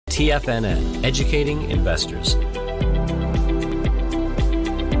TFNN, educating investors.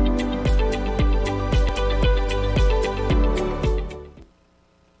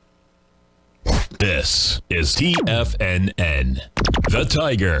 This is TFNN, the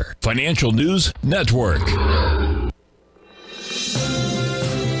Tiger Financial News Network.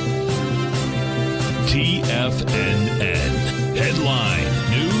 TFNN, headline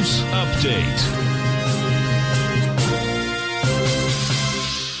news update.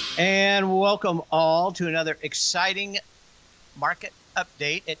 And welcome all to another exciting market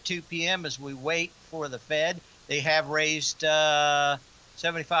update at 2 p.m. as we wait for the Fed. They have raised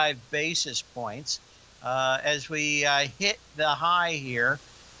 75 basis points. As we hit the high here,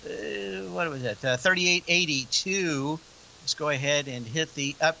 what was it, 38.82. Let's go ahead and hit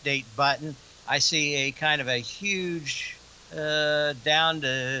the update button. I see a kind of a huge down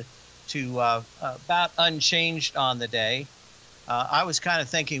to about unchanged on the day. I was kind of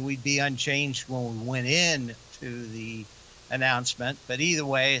thinking we'd be unchanged when we went in to the announcement, but either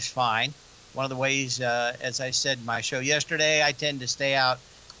way is fine. One of the ways, as I said in my show yesterday, I tend to stay out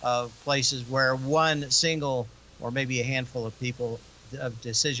of places where one single or maybe a handful of people, of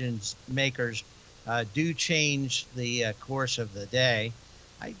decisions makers, do change the course of the day.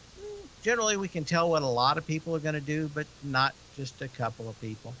 Generally, we can tell what a lot of people are going to do, but not just a couple of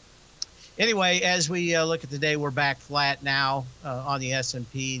people. Anyway, as we look at the day, we're back flat now on the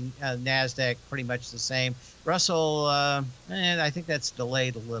S&P, NASDAQ, pretty much the same. Russell, and I think that's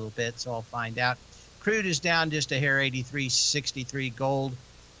delayed a little bit, so I'll find out. Crude is down just a hair, 83.63. Gold,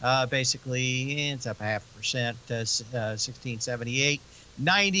 basically, it's up 0.5%,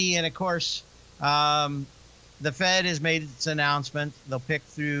 1678.90. And of course, the Fed has made its announcement. They'll pick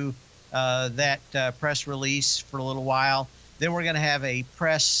through that press release for a little while. Then we're going to have a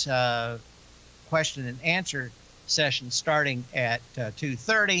press question and answer session starting at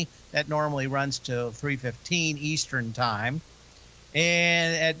 2:30. That normally runs till 3:15 Eastern time.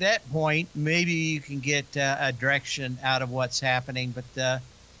 And at that point, maybe you can get a direction out of what's happening. But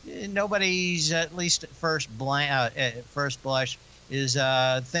nobody's, at least at first blush, is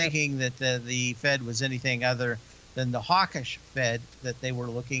thinking that the Fed was anything other than the hawkish Fed that they were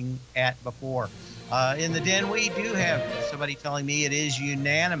looking at before. In the den, we do have somebody telling me it is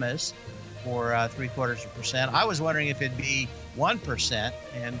unanimous for 0.75%. I was wondering if it'd be 1%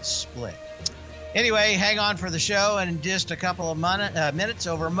 and split. Anyway, hang on for the show and in just a couple of minutes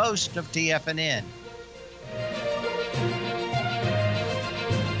over most of TFNN.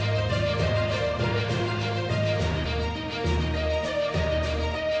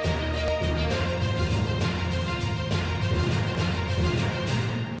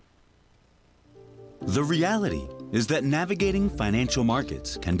 The reality is that navigating financial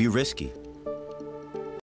markets can be risky.